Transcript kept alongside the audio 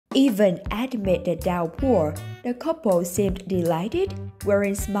Even amid the downpour, the couple seemed delighted,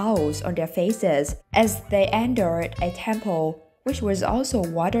 wearing smiles on their faces as they entered a temple, which was also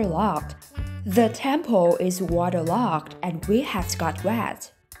waterlogged. The temple is waterlogged and we have got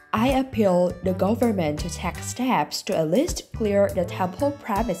wet. I appeal the government to take steps to at least clear the temple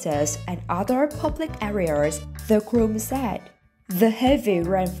premises and other public areas, the groom said. The heavy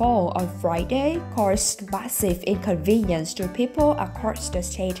rainfall on Friday caused massive inconvenience to people across the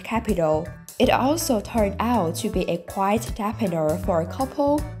state capital. It also turned out to be a quiet dampener for a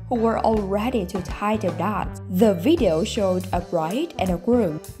couple who were all ready to tie the knot. The video showed a bride and a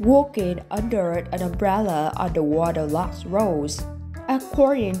groom walking under an umbrella on the waterlogged roads.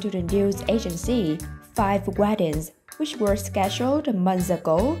 According to the news agency, 5 weddings, which were scheduled months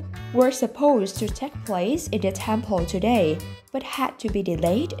ago, were supposed to take place in the temple today, but had to be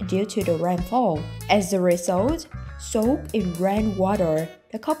delayed due to the rainfall. As a result, soaked in rainwater,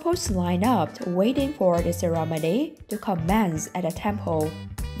 the couples lined up waiting for the ceremony to commence at the temple.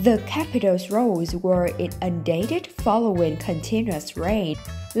 The capital's roads were inundated following continuous rain,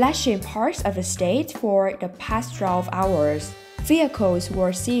 lashing parts of the state for the past 12 hours. Vehicles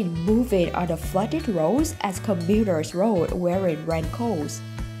were seen moving on the flooded roads as commuters rode wearing raincoats.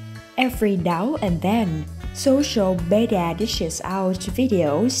 Every now and then, social media dishes out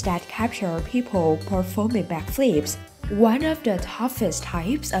videos that capture people performing backflips, one of the toughest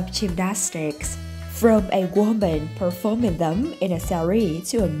types of gymnastics. From a woman performing them in a sari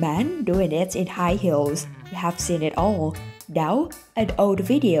to a man doing it in high heels, we have seen it all. Now, an old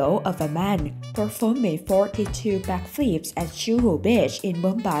video of a man performing 42 backflips at Juhu Beach in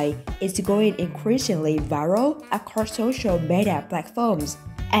Mumbai is going increasingly viral across social media platforms.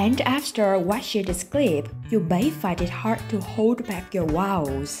 And after watching this clip, you may find it hard to hold back your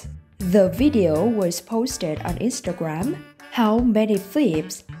wows. The video was posted on Instagram. How many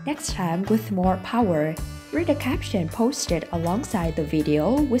flips? Next time with more power. Read the caption posted alongside the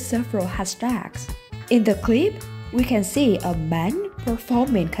video with several hashtags. In the clip, we can see a man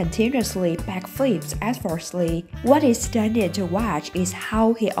performing continuously backflips effortlessly. What is stunning to watch is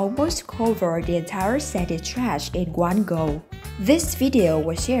how he almost covered the entire sandy stretch in one go. This video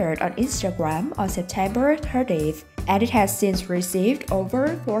was shared on Instagram on September 30th, and it has since received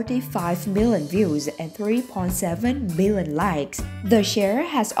over 45 million views and 3.7 million likes. The share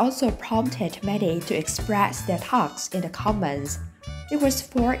has also prompted many to express their thoughts in the comments. It was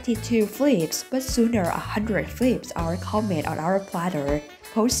 42 flips, but sooner 100 flips are coming on our platter,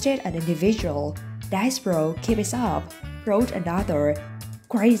 posted an individual. Nice bro, keep it up, wrote another.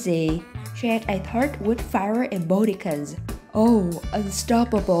 Crazy, shared a third with fire emoticons. Oh,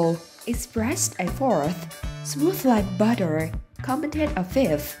 unstoppable, expressed a fourth. Smooth like butter, commented a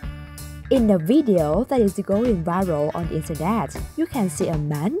fifth. In a video that is going viral on the internet, you can see a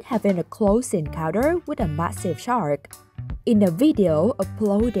man having a close encounter with a massive shark. In a video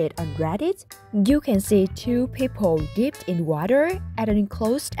uploaded on Reddit, you can see 2 people dipped in water at an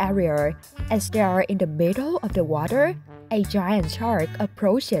enclosed area. As they are in the middle of the water, a giant shark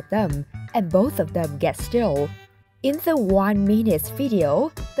approaches them, and both of them get still. In the 1-minute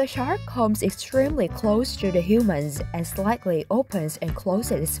video, the shark comes extremely close to the humans and slightly opens and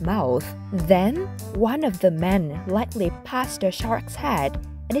closes its mouth. Then, one of the men lightly passes the shark's head,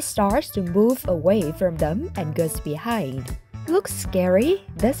 and it starts to move away from them and goes behind. Looks scary,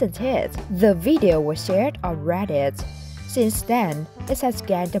 doesn't it? The video was shared on Reddit. Since then, it has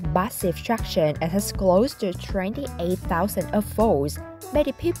gained massive traction and has close to 28,000 upvotes.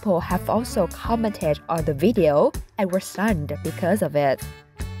 Many people have also commented on the video and were stunned because of it.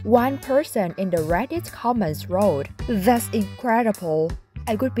 One person in the Reddit comments wrote, "That's incredible.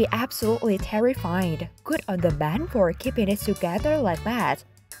 I would be absolutely terrified. Good on the man for keeping it together like that."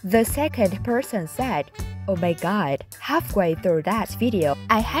 The second person said, "Oh my god, halfway through that video,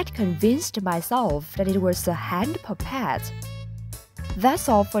 I had convinced myself that it was a hand puppet." That's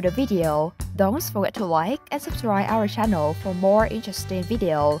all for the video. Don't forget to like and subscribe our channel for more interesting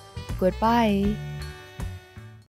videos. Goodbye.